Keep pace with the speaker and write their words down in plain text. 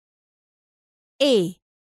A.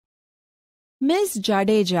 Miss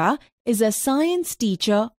Jadeja is a science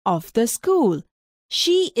teacher of the school.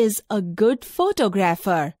 She is a good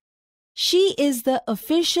photographer. She is the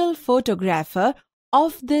official photographer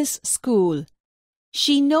of this school.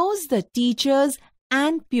 She knows the teachers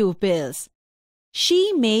and pupils.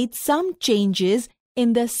 She made some changes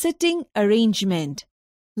in the sitting arrangement.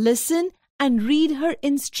 Listen and read her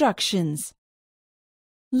instructions.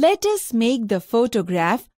 Let us make the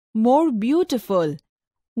photograph more beautiful.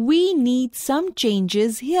 We need some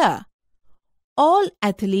changes here. All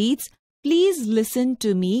athletes, please listen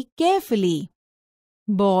to me carefully.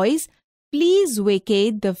 Boys, please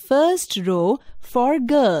vacate the first row for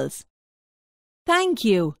girls. Thank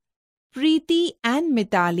you. Preeti and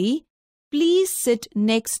Mitali, please sit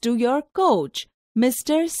next to your coach,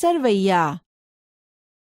 Mr. Sarvaiya.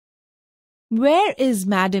 Where is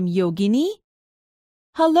Madam Yogini?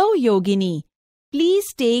 Hello, Yogini. Please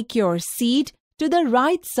take your seat to the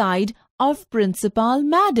right side of Principal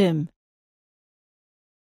Madam.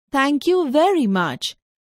 Thank you very much.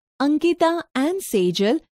 Ankita and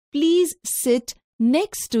Sejal, please sit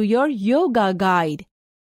next to your yoga guide.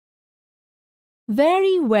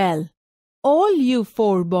 Very well. All you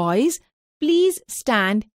 4 boys, please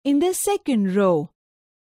stand in the second row.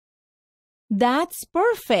 That's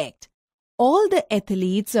perfect. All the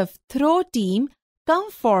athletes of throw team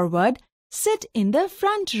come forward, sit in the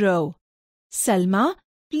front row. Salma,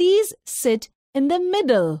 please sit in the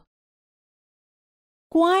middle.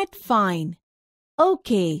 Quite fine.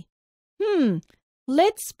 Okay.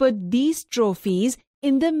 Let's put these trophies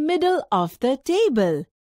in the middle of the table.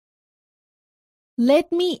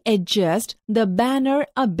 Let me adjust the banner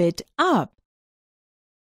a bit up.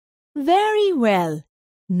 Very well.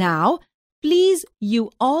 Now, please,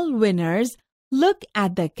 you all winners, look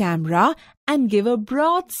at the camera and give a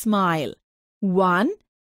broad smile. 1,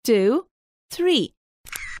 2, 3.